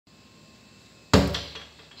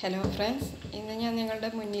Hello friends, ഇന്ന് ഞാൻ നിങ്ങളുടെ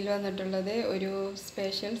മുന്നിൽ വന്നിട്ടുള്ളത് ഒരു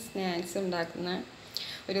സ്പെഷ്യൽ സ്നാക്സ് ഉണ്ടാക്കുന്ന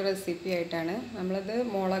ഒരു റെസിപ്പി ആയിട്ടാണ്. നമ്മളത്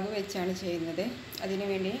മുളക് വെച്ചാണ് ചെയ്യുന്നത്. അതിനു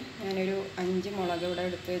വേണ്ടി ഞാനൊരു 5 മുളക് ഇവിടെ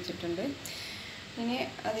എടുത്ത് വെച്ചിട്ടുണ്ട്. ഇനി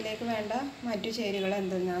അതിലേക്ക് വേണ്ട മറ്റു ചേരുവകൾ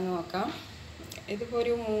എന്തെന്നാന്ന് നോക്കാം. ഇതിപ്പോൾ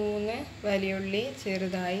ഒരു 3 വലിയുള്ളി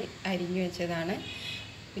ചെറുതായി അരിഞ്ഞു വെച്ചതാണ്.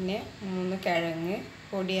 പിന്നെ 3 കിഴങ്ങ്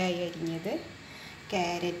പൊടിയായി അരിഞ്ഞത്,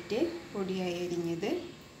 ക്യാരറ്റ് പൊടിയായി അരിഞ്ഞത്,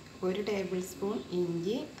 1 ടേബിൾ സ്പൂൺ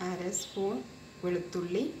ഇഞ്ചി, 1/2 സ്പൂൺ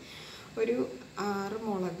വെളുത്തുള്ളി, ഒരു 6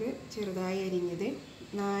 മുളക് ചെറുതായി അരിഞ്ഞത്,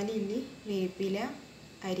 4 ഇല്ലി വേപ്പില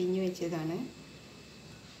അരിഞ്ഞു വെച്ചതാണ്.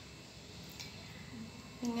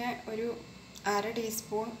 പിന്നെ ഒരു 1/2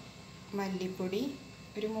 ടീസ്പൂൺ മല്ലിപ്പൊടി,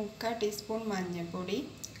 ഒരു 3/4 ടീസ്പൂൺ മഞ്ഞൾപ്പൊടി,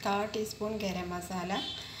 1/4 teaspoon garam masala,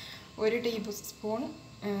 1 teaspoon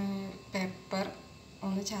pepper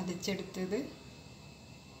ഒന്ന് ചതച്ചെടുത്തത്.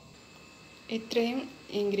 ഇത്രയും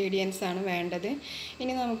ഇൻഗ്രീഡിയൻസ് ആണ് വേണ്ടത്.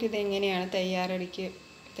 ഇനി നമുക്കിത് എങ്ങനെയാണ്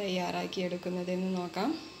തയ്യാറാക്കിയെടുക്കുന്നതെന്ന് നോക്കാം.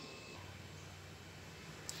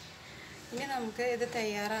 ഇനി നമുക്ക് ഇത്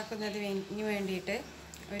തയ്യാറാക്കുന്നതിന് വേണ്ടിയിട്ട്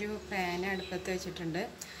ഒരു പാൻ അടുപ്പത്ത് വെച്ചിട്ടുണ്ട്.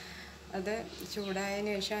 അത്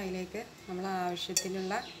ചൂടായതിനു ശേഷം അതിലേക്ക് നമ്മൾ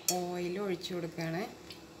ആവശ്യത്തിനുള്ള ഓയിൽ ഒഴിച്ചു കൊടുക്കുകയാണ്.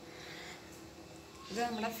 ഇത്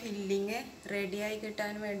നമ്മുടെ ഫില്ലിങ് റെഡിയായി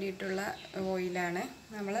കിട്ടാൻ വേണ്ടിയിട്ടുള്ള ഓയിലാണ്.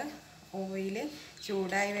 നമ്മൾ ഓയിൽ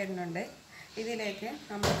ചൂടായി വരുന്നുണ്ട്. ഇതിലേക്ക്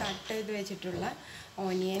നമ്മൾ കട്ട് ചെയ്ത് വെച്ചിട്ടുള്ള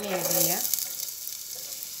ഓനിയൻ ആഡ് ചെയ്യുക.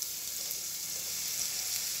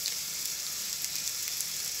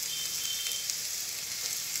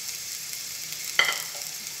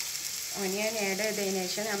 ഓനിയൻ ആഡ് ചെയ്തതിന്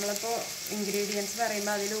ശേഷം നമ്മളിപ്പോൾ ഇൻഗ്രീഡിയൻസ്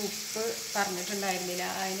പറയുമ്പോൾ അതിൽ ഉപ്പ് പറഞ്ഞിട്ടുണ്ടായിരുന്നില്ല.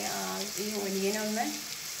 അതിന് ഈ ഓനിയൻ ഒന്ന്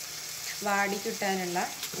വാടി കിട്ടാനുള്ള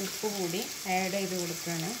ഉപ്പ് കൂടി ആഡ് ചെയ്ത്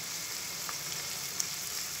കൊടുക്കുകയാണ്.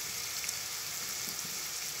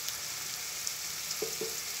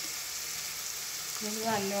 ഇത്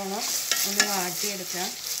നല്ലോണം ഒന്ന് വാട്ടിയെടുക്കുക.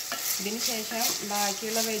 ഇതിന് ശേഷം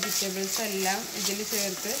ബാക്കിയുള്ള വെജിറ്റബിൾസ് എല്ലാം ഇതിൽ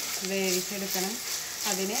ചേർത്ത് വേവിച്ചെടുക്കണം.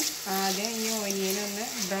 അതിന് ആദ്യം ഈ ഓനിയനൊന്ന്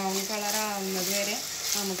ബ്രൗൺ കളർ ആവുന്നത് വരെ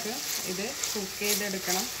നമുക്ക് ഇത് കുക്ക്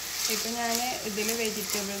ചെയ്തെടുക്കണം. ഇപ്പം ഞാൻ ഇതിൽ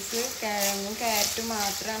വെജിറ്റബിൾസ് കിഴങ്ങും ക്യാരറ്റും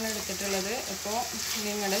മാത്രമാണ് എടുത്തിട്ടുള്ളത്. ഇപ്പോൾ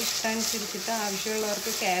നിങ്ങളുടെ ഇഷ്ടമനുസരിച്ചിട്ട്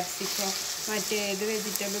ആവശ്യമുള്ളവർക്ക് ക്യാപ്സിക്കോ മറ്റേത്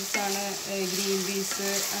വെജിറ്റബിൾസാണ്, ഗ്രീൻ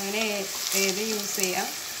പീസ്, അങ്ങനെ ഏത് യൂസ് ചെയ്യാം.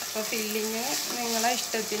 അപ്പോൾ ഫില്ലിങ് നിങ്ങളെ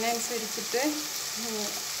ഇഷ്ടത്തിനനുസരിച്ചിട്ട്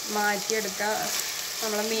മാറ്റിയെടുക്കുക.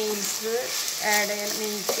 നമ്മൾ മീറ്റ് ആഡ്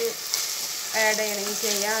ചെയ്യണമെങ്കിൽ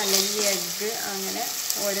ചെയ്യാം, അല്ലെങ്കിൽ എഗ്ഗ്, അങ്ങനെ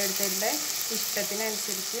ഓരോരുത്തരുടെ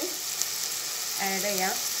ഇഷ്ടത്തിനനുസരിച്ച് ആഡ്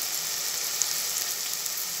ചെയ്യാം.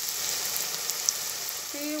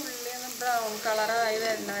 ഈ ഉള്ളി ഒന്ന് ബ്രൗൺ കളറായി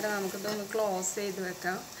വരുന്നവരെ നമുക്കിതൊന്ന് ക്ലോസ് ചെയ്ത്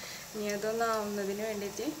വെക്കാം. ഇനി അതൊന്ന് ആവുന്നതിന്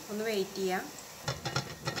വേണ്ടിയിട്ട് ഒന്ന് വെയിറ്റ് ചെയ്യാം.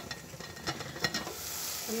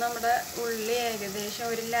 നമ്മുടെ ഉള്ളി ഏകദേശം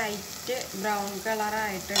ഒരു ലൈറ്റ് ബ്രൗൺ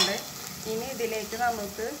കളറായിട്ടുണ്ട്. ഇനി ഇതിലേക്ക്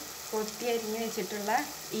നമുക്ക് കൊത്തി അരിഞ്ഞ് വെച്ചിട്ടുള്ള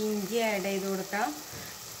ഇഞ്ചി ആഡ് ചെയ്ത് കൊടുക്കാം.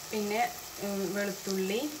 പിന്നെ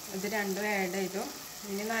വെളുത്തുള്ളി, ഇത് രണ്ടും ആഡ് ചെയ്തു.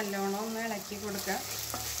 ഇനി നല്ലോണം ഒന്ന് ഇളക്കി കൊടുക്കുക.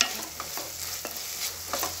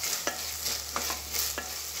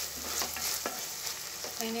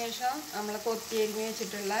 അതിനുശേഷം നമ്മൾ കൊത്തി അരിഞ്ഞ്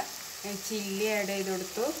വെച്ചിട്ടുള്ള ചില്ലി ആഡ് ചെയ്ത്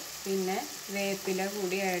കൊടുത്തു. പിന്നെ വേപ്പില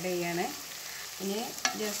കൂടി ആഡ് ചെയ്യാണ്. ഇനി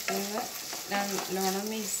ജസ്റ്റ് ഒന്ന് നല്ലോണം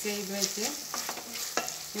മിക്സ് ചെയ്ത് വെച്ച്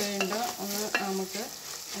വീണ്ടും നമുക്ക്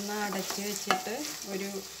അടച്ച് വെച്ചിട്ട് ഒരു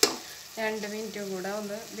 2 മിനിറ്റ് കൂടെ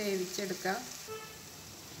ഒന്ന് വേവിച്ചെടുക്കാം.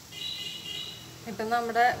 ഇപ്പം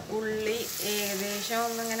നമ്മുടെ ഉള്ളി ഏകദേശം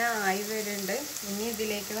ഒന്നിങ്ങനെ ആയി വരുന്നുണ്ട്. ഇനി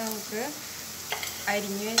ഇതിലേക്ക് നമുക്ക്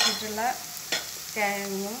അരിഞ്ഞു വെച്ചിട്ടുള്ള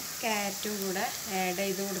കിഴങ്ങും ക്യാരറ്റും കൂടെ ആഡ്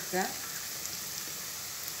ചെയ്ത് കൊടുക്കുക.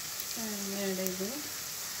 ആഡ് ചെയ്തു.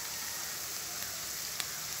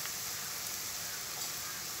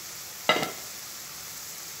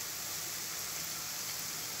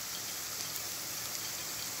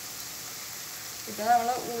 ഇപ്പോൾ നമ്മൾ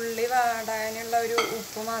ഉള്ളി വാടാനുള്ള ഒരു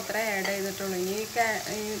ഉപ്പ് മാത്രമേ ആഡ് ചെയ്തിട്ടുള്ളൂ. ഇനി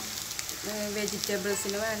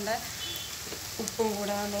വെജിറ്റബിൾസിന് വേണ്ട ഉപ്പും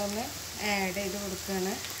കൂടെ നമ്മളൊന്ന് ആഡ് ചെയ്ത്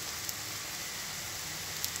കൊടുക്കുകയാണ്.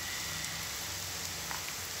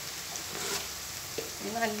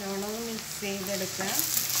 നല്ലോണം ഒന്ന് മിക്സ് ചെയ്തെടുക്കുക.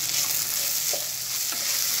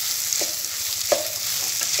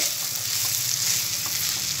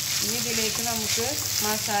 ഇനി ഇതിലേക്ക് നമുക്ക്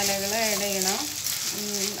മസാലകൾ ആഡ് ചെയ്യണം.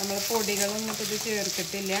 നമ്മൾ പൊടികളൊന്നും ഇപ്പോൾ ഇത്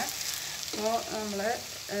ചേർത്തിട്ടില്ല. അപ്പോൾ നമ്മൾ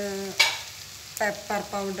pepper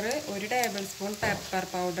powder, 1 table spoon pepper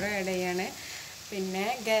powder add ചെയ്യാണ്. പിന്നെ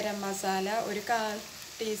ഗരം മസാല, ഒരു 1/4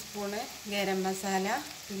 ടീസ്പൂണ് ഗരം മസാല,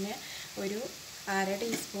 പിന്നെ ഒരു 1/2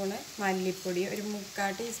 ടീസ്പൂണ് മല്ലിപ്പൊടി, ഒരു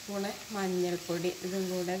 3/4 ടീസ്പൂണ് മഞ്ഞൾപ്പൊടി, ഇതും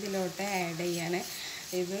കൂടെ ഇതിലോട്ട് ആഡ് ചെയ്യാണ്.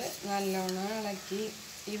 ഇത് നല്ലോണം ഇളക്കി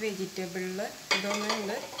ഈ വെജിറ്റബിളിൽ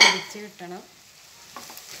ഇതൊന്ന് പിടിച്ച് കിട്ടണം.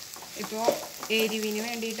 ഇപ്പോൾ എരിവിന്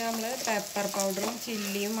വേണ്ടിയിട്ട് നമ്മൾ പെപ്പർ പൗഡറും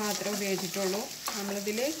ചില്ലിയും മാത്രമേ ഉപയോഗിച്ചിട്ടുള്ളൂ.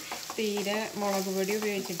 നമ്മളിതിൽ തീരെ മുളക് പൊടി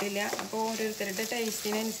ഉപയോഗിച്ചിട്ടില്ല. അപ്പോൾ ഓരോരുത്തരുടെ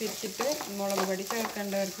ടേസ്റ്റിനനുസരിച്ചിട്ട് മുളക് പൊടി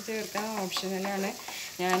ചേർക്കേണ്ടവർക്ക് ചേർക്കാൻ ഓപ്ഷണലാണ്.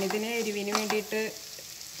 ഞാനിതിന് എരിവിന് വേണ്ടിയിട്ട്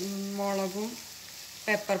മുളകും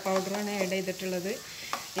പെപ്പർ പൗഡറുമാണ് ആഡ് ചെയ്തിട്ടുള്ളത്.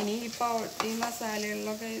 ഇനി ഈ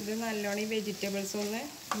മസാലകളിലൊക്കെ ഇത് നല്ലോണം ഈ വെജിറ്റബിൾസ് ഒന്ന്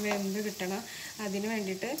വെന്ത് കിട്ടണം. അതിന്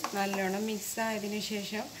വേണ്ടിയിട്ട് നല്ലോണം മിക്സ് ആയതിനു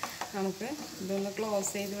ശേഷം നമുക്ക് ഇതൊന്ന്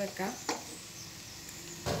ക്ലോസ് ചെയ്ത് വെക്കാം.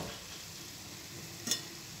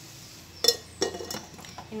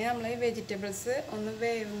 ഇനി നമ്മൾ ഈ വെജിറ്റബിൾസ് ഒന്ന്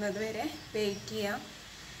വേവുന്നത് വരെ വെയിറ്റ് ചെയ്യാം.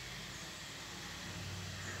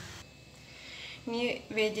 ഇനി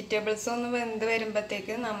വെജിറ്റബിൾസ് ഒന്ന് വെന്ത്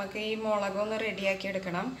വരുമ്പോഴത്തേക്ക് നമുക്ക് ഈ മുളകൊന്ന് റെഡിയാക്കി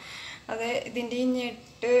എടുക്കണം. അത് ഇതിൻ്റെ ഈ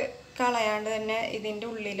ഞെട്ട് കളയാണ്ട് തന്നെ ഇതിൻ്റെ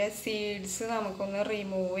ഉള്ളിലെ സീഡ്സ് നമുക്കൊന്ന്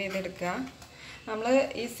റിമൂവ് ചെയ്തെടുക്കുക. നമ്മൾ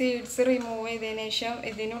ഈ സീഡ്സ് റിമൂവ് ചെയ്തതിന് ശേഷം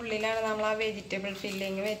ഇതിനുള്ളിലാണ് നമ്മൾ ആ വെജിറ്റബിൾ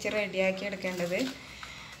ഫില്ലിങ് വെച്ച് റെഡിയാക്കി എടുക്കേണ്ടത്.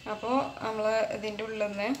 അപ്പോൾ നമ്മൾ ഇതിൻ്റെ ഉള്ളിൽ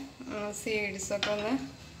നിന്ന് സീഡ്സൊക്കെ ഒന്ന്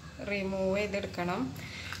റിമൂവ് ചെയ്തെടുക്കണം.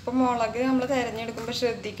 ഇപ്പോൾ മുളക് നമ്മൾ തിരഞ്ഞെടുക്കുമ്പോൾ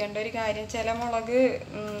ശ്രദ്ധിക്കേണ്ട ഒരു കാര്യം, ചില മുളക്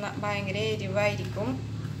ഭയങ്കര എരിവായിരിക്കും.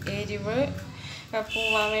 എരിവ്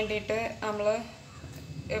പോവാൻ വേണ്ടിയിട്ട് നമ്മൾ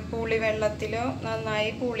പുളിവെള്ളത്തിലോ നന്നായി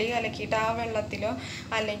പുളി കലക്കിയിട്ട് ആ വെള്ളത്തിലോ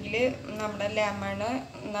അല്ലെങ്കിൽ നമ്മുടെ ലെമണ്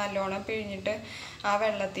നല്ലോണം പിഴിഞ്ഞിട്ട് ആ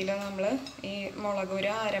വെള്ളത്തിലോ നമ്മൾ ഈ മുളക്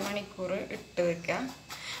ഒരു അരമണിക്കൂർ ഇട്ട് വെക്കുക.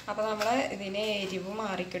 അപ്പോൾ നമ്മൾ ഇതിന് എരിവ്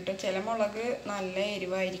മാറിക്കിട്ടും. ചില മുളക് നല്ല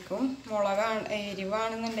എരിവായിരിക്കും.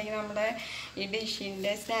 എരിവാണെന്നുണ്ടെങ്കിൽ നമ്മുടെ ഈ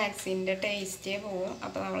ഡിഷിൻ്റെ സ്നാക്സിൻ്റെ ടേസ്റ്റേ പോവും.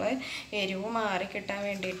 അപ്പോൾ നമ്മൾ എരിവ് മാറിക്കിട്ടാൻ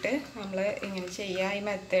വേണ്ടിയിട്ട് നമ്മൾ ഇങ്ങനെ ചെയ്യുക. ഈ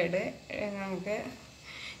മെത്തേഡ് നമുക്ക്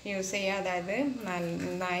യൂസ് ചെയ്യുക. അതായത്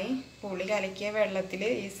നന്നായി പുളി കലക്കിയ വെള്ളത്തിൽ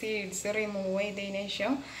ഈ സീഡ്സ് റിമൂവ് ചെയ്തതിന്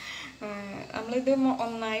ശേഷം നമ്മളിത്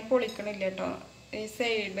ഒന്നായി പൊളിക്കണില്ല കേട്ടോ. ഈ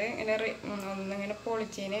സൈഡ് ഇങ്ങനെ ഒന്നിങ്ങനെ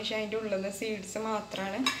പൊളിച്ചതിന് ശേഷം അതിൻ്റെ ഉള്ളിൽ നിന്ന് സീഡ്സ്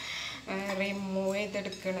മാത്രമാണ് റിമൂവ്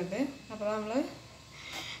ചെയ്തെടുക്കുന്നത്. അപ്പോൾ നമ്മൾ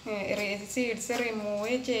സീഡ്സ്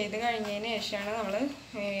റിമൂവ് ചെയ്ത് കഴിഞ്ഞതിന് ശേഷമാണ് നമ്മൾ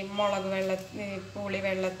പുളി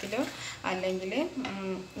വെള്ളത്തിലോ അല്ലെങ്കിൽ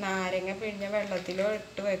നാരങ്ങ പിഴിഞ്ഞ വെള്ളത്തിലോ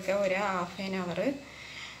ഇട്ട് വെക്കുക. ഒരു ഹാഫ് ആൻ അവർ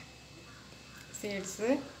സീഡ്സ്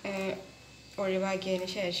ഒഴിവാക്കിയതിന്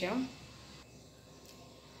ശേഷം.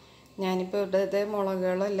 ഞാനിപ്പോൾ ഇവിടുത്തെ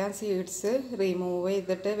മുളകുകളെല്ലാം സീഡ്സ് റിമൂവ്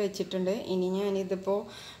ചെയ്തിട്ട് വെച്ചിട്ടുണ്ട്. ഇനി ഞാനിതിപ്പോൾ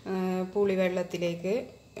പുളിവെള്ളത്തിലേക്ക്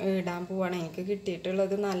ഇടാൻ പോവാണ്. എനിക്ക്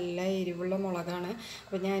കിട്ടിയിട്ടുള്ളത് നല്ല എരിവുള്ള മുളകാണ്.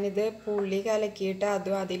 അപ്പോൾ ഞാനിത് പുളി കലക്കിയിട്ട്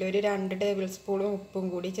അതിലൊരു 2 ടേബിൾ സ്പൂൺ ഉപ്പും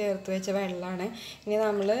കൂടി ചേർത്ത് വെച്ച വെള്ളമാണ്. ഇനി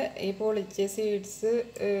നമ്മൾ ഈ പൊളിച്ച് സീഡ്സ്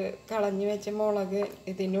കളഞ്ഞു വെച്ച മുളക്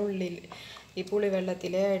ഇതിനുള്ളിൽ ഈ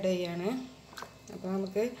പുളിവെള്ളത്തിൽ ആഡ് ചെയ്യാണ്. അപ്പോൾ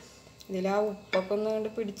നമുക്ക് ഇതിൽ ആ ഉപ്പൊക്കെ ഒന്ന് കൊണ്ട്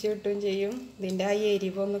പിടിച്ച് കിട്ടുകയും ചെയ്യും. ഇതിൻ്റെ ആ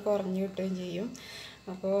എരിവൊന്ന് കുറഞ്ഞ് കിട്ടുകയും ചെയ്യും.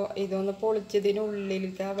 അപ്പോൾ ഇതൊന്ന്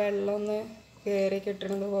പൊളിച്ചതിനുള്ളിലേക്ക് ആ വെള്ളം ഒന്ന് കയറി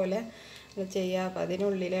കിട്ടുന്നത് പോലെ ചെയ്യുക. അപ്പോൾ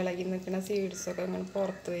അതിനുള്ളിൽ ഇളകി നിൽക്കുന്ന സീഡ്സൊക്കെ അങ്ങനെ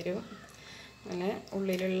പുറത്ത് വരും. അങ്ങനെ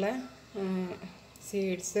ഉള്ളിലുള്ള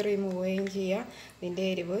സീഡ്സ് റിമൂവ് ചെയ്യുകയും ചെയ്യുക. ഇതിൻ്റെ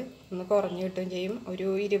എരിവ് ഒന്ന് കുറഞ്ഞ് കിട്ടുകയും ചെയ്യും. ഒരു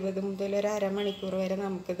 20 മുതൽ ഒരു അരമണിക്കൂർ വരെ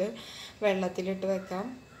നമുക്കിത് വെള്ളത്തിലിട്ട് വെക്കാം.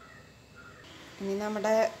 ഇനി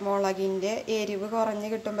നമ്മുടെ മുളകിൻ്റെ എരിവ് കുറഞ്ഞ്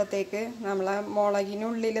കിട്ടുമ്പോഴത്തേക്ക് നമ്മൾ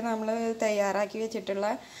മുളകിനുള്ളിൽ നമ്മൾ തയ്യാറാക്കി വെച്ചിട്ടുള്ള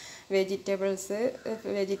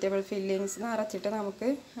വെജിറ്റബിൾ ഫില്ലിങ്സ് നിറച്ചിട്ട് നമുക്ക്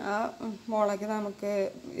ആ മുളക് നമുക്ക്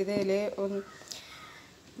ഇതിൽ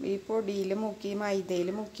ഈ പൊടിയിൽ മൈദയിൽ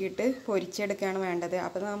മുക്കിയിട്ട് പൊരിച്ചെടുക്കുകയാണ് വേണ്ടത്.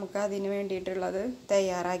 അപ്പോൾ നമുക്ക് അതിന് വേണ്ടിയിട്ടുള്ളത്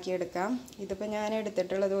തയ്യാറാക്കിയെടുക്കാം. ഇതിപ്പോൾ ഞാൻ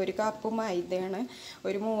എടുത്തിട്ടുള്ളത് 1 കപ്പ് മൈദയാണ്.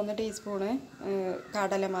 ഒരു 3 ടീസ്പൂണ്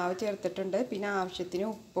കടലമാവ് ചേർത്തിട്ടുണ്ട്. പിന്നെ ആവശ്യത്തിന്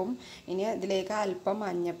ഉപ്പും. ഇനി അതിലേക്ക് അല്പം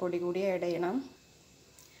മഞ്ഞൾപ്പൊടി കൂടി ആഡ് ചെയ്യണം.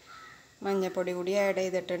 മഞ്ഞൾപ്പൊടി കൂടി ആഡ്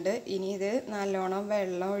ചെയ്തിട്ടുണ്ട്. ഇനി ഇത് നല്ലോണം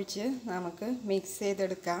വെള്ളം ഒഴിച്ച് നമുക്ക് മിക്സ്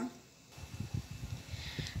ചെയ്തെടുക്കാം.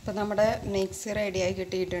 അപ്പോൾ നമ്മുടെ മിക്സ് റെഡിയായി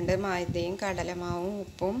കിട്ടിയിട്ടുണ്ട്. മൈദയും കടലമാവും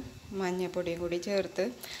ഉപ്പും മഞ്ഞൾപ്പൊടിയും കൂടി ചേർത്ത്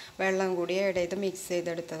വെള്ളം കൂടി ആഡ് ചെയ്ത് മിക്സ്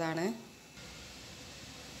ചെയ്തെടുത്തതാണ്.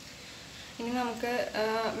 ഇനി നമുക്ക്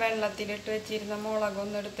വെള്ളത്തിലിട്ട് വെച്ചിരുന്ന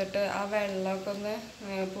മുളകൊന്ന് എടുത്തിട്ട് ആ വെള്ളമൊക്കെ ഒന്ന്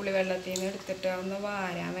പുളിവെള്ളത്തിൽ നിന്ന് എടുത്തിട്ട് ഒന്ന്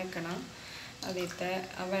വാരാൻ വെക്കണം. അതിലത്തെ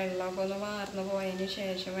ആ വെള്ളമൊക്കെ ഒന്ന് വാർന്നു പോയതിന്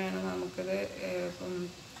ശേഷം വേണം നമുക്കിത്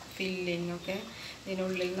ഫില്ലിങ്ങൊക്കെ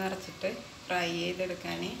ഇതിനുള്ളിൽ നിറച്ചിട്ട് ഫ്രൈ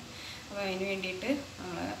ചെയ്തെടുക്കാൻ. അപ്പോൾ അതിന് വേണ്ടിയിട്ട്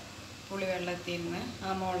നമ്മൾ പുളിവെള്ളത്തിൽ നിന്ന്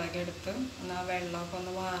ആ മുളകെടുത്ത് ഒന്ന് ആ വെള്ളമൊക്കെ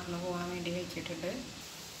ഒന്ന് വാർന്നു പോകാൻ വേണ്ടി വെച്ചിട്ടുണ്ട്.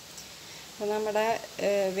 അപ്പോൾ നമ്മുടെ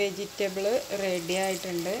വെജിറ്റബിൾ റെഡി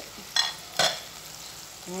ആയിട്ടുണ്ട്.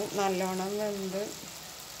 നല്ലോണം വെന്ത്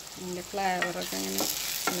ഇതിൻ്റെ ഫ്ലേവറൊക്കെ ഇങ്ങനെ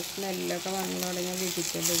സ്മെല്ലൊക്കെ വന്നു തുടങ്ങിയ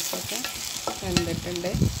വെജിറ്റബിൾസൊക്കെ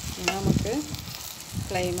വെന്തിട്ടുണ്ട്. നമുക്ക്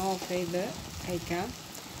ഫ്ലെയിം ഓഫ് ചെയ്ത് കഴിക്കാം.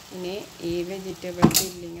 ഇനി ഈ വെജിറ്റബിൾ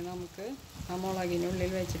ഫില്ലിങ് നമുക്ക് ആ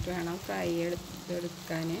മുളകിനുള്ളിൽ വെച്ചിട്ട് വേണം ഫ്രൈ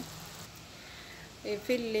എടുക്കാൻ. ഈ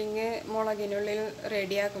ഫില്ലിങ് മുളകിനുള്ളിൽ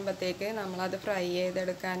റെഡിയാക്കുമ്പോഴത്തേക്ക് നമ്മളത് ഫ്രൈ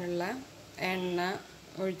ചെയ്തെടുക്കാനുള്ള എണ്ണ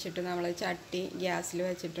ഒഴിച്ചിട്ട് നമ്മൾ ചട്ടി ഗ്യാസിൽ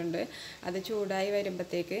വെച്ചിട്ടുണ്ട്. അത് ചൂടായി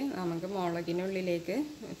വരുമ്പോഴത്തേക്ക് നമുക്ക് മുളകിനുള്ളിലേക്ക്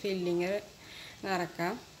ഫില്ലിങ്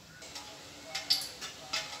നിറക്കാം.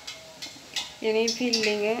 ഇനി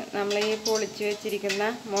ഫില്ലിങ് നമ്മൾ ഈ പൊളിച്ച് വെച്ചിരിക്കുന്ന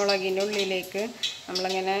മുളകിൻ്റെ ഉള്ളിലേക്ക്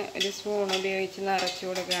നമ്മളിങ്ങനെ ഒരു സ്പൂൺ ഉപയോഗിച്ച് നിറച്ച്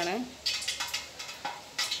കൊടുക്കുകയാണ്.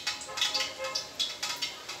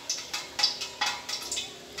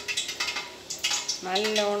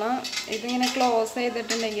 നല്ലോണം ഇതിങ്ങനെ ക്ലോസ്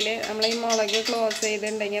ചെയ്തിട്ടുണ്ടെങ്കിൽ നമ്മൾ ഈ മുളക് ക്ലോസ്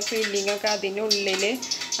ചെയ്തിട്ടുണ്ടെങ്കിൽ ഫില്ലിങ്ങൊക്കെ അതിൻ്റെ ഉള്ളിൽ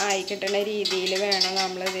ആയി കിട്ടുന്ന രീതിയിൽ വേണം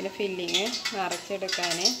നമ്മൾ ഇതിന് ഫില്ലിങ്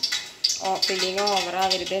നിറച്ചെടുക്കാൻ. ഫില്ലിങ്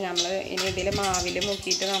ഓവറാവരുത്. നമ്മൾ ഇനി ഇതിൽ മാവിൽ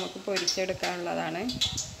മുക്കിയിട്ട് നമുക്ക് പൊരിച്ചെടുക്കാനുള്ളതാണ്.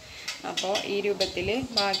 അപ്പോൾ ഈ രൂപത്തിൽ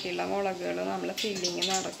ബാക്കിയുള്ള മുളകുകൾ നമ്മൾ ഫില്ലിങ്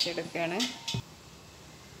നിറച്ചെടുക്കുകയാണ്.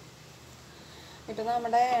 ഇപ്പോൾ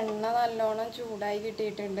നമ്മുടെ എണ്ണ നല്ലോണം ചൂടായി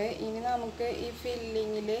കിട്ടിയിട്ടുണ്ട്. ഇനി നമുക്ക് ഈ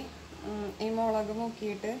ഫില്ലിങ്ങിൽ ഈ മുളക്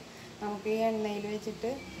മുക്കിയിട്ട് നമുക്ക് ഈ എണ്ണയിൽ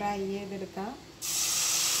വെച്ചിട്ട് ഫ്രൈ ചെയ്തെടുക്കാം.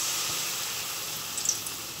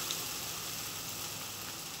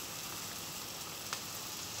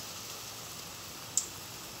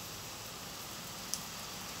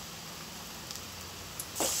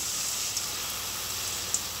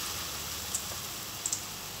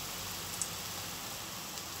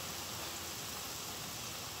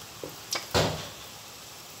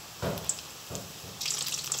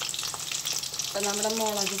 അപ്പോൾ നമ്മുടെ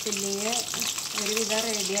മുളക് ഫില്ലിങ് ഒരുവിധം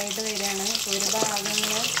റെഡി ആയിട്ട് വരികയാണ്. ഒരു ഭാഗം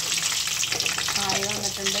ഇങ്ങനെ ആയി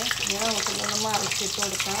വന്നിട്ടുണ്ട്. ഇനി നമുക്കിതൊന്ന് മറിച്ചിട്ട്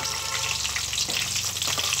കൊടുക്കാം.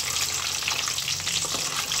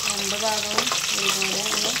 രണ്ട് ഭാഗവും ഇതുപോലെ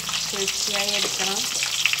ഒന്ന് ക്രിസ്പിയായി എടുക്കണം.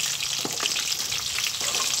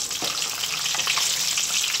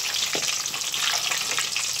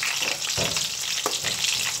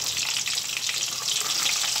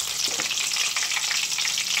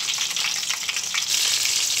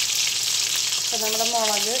 അപ്പോൾ നമ്മുടെ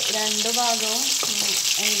മുളക് രണ്ട് ഭാഗവും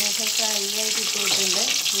ഏകദേശം ഫ്രൈ ആയി കിട്ടിയിട്ടുണ്ട്.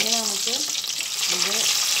 ഇനി നമുക്ക് ഇത്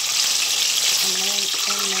നമ്മൾ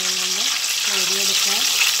എണ്ണയിൽ നിന്ന് കോരിയെടുക്കാം.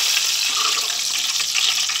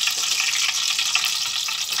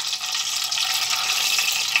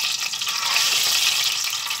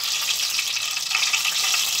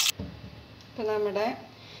 അപ്പോൾ നമ്മുടെ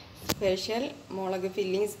സ്പെഷ്യൽ മുളക്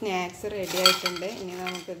ഫില്ലിങ് സ്നാക്സ് റെഡി ആയിട്ടുണ്ട്. ഇനി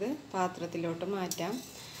നമുക്കിത് പാത്രത്തിലോട്ട് മാറ്റാം.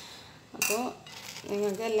 അപ്പോൾ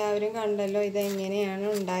നിങ്ങൾക്ക് എല്ലാവരും കണ്ടല്ലോ ഇതെങ്ങനെയാണ്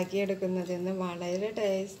ഉണ്ടാക്കിയെടുക്കുന്നതെന്ന്. വളരെ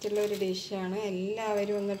ടേസ്റ്റുള്ളൊരു ഡിഷാണ്.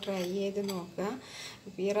 എല്ലാവരും ഒന്ന് ട്രൈ ചെയ്ത് നോക്കുക.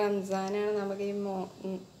 ഇപ്പോൾ ഈ റംസാനാണ് നമുക്ക്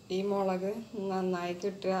ഈ മുളക് നന്നായി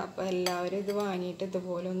കിട്ടുക. അപ്പോൾ എല്ലാവരും ഇത് വാങ്ങിയിട്ട്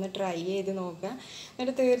ഇതുപോലെ ഒന്ന് ട്രൈ ചെയ്ത് നോക്കുക.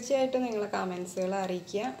 എന്നിട്ട് തീർച്ചയായിട്ടും നിങ്ങളെ കമൻസുകൾ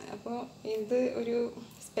അറിയിക്കുക. അപ്പോൾ ഇത് ഒരു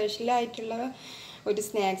സ്പെഷ്യലായിട്ടുള്ള ഒരു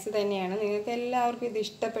സ്നാക്സ് തന്നെയാണ്. നിങ്ങൾക്ക് എല്ലാവർക്കും ഇത്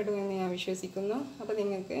ഇഷ്ടപ്പെടുമെന്ന് ഞാൻ വിശ്വസിക്കുന്നു. അപ്പോൾ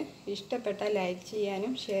നിങ്ങൾക്ക് ഇഷ്ടപ്പെട്ടാൽ ലൈക്ക്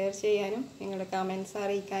ചെയ്യാനും ഷെയർ ചെയ്യാനും നിങ്ങളുടെ കമൻസ്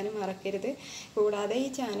അറിയിക്കാനും മറക്കരുത്. കൂടാതെ ഈ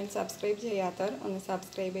ചാനൽ സബ്സ്ക്രൈബ് ചെയ്യാത്തവർ ഒന്ന്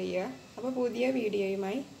സബ്സ്ക്രൈബ് ചെയ്യുക. അപ്പോൾ പുതിയ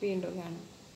വീഡിയോയുമായി വീണ്ടും കാണാം.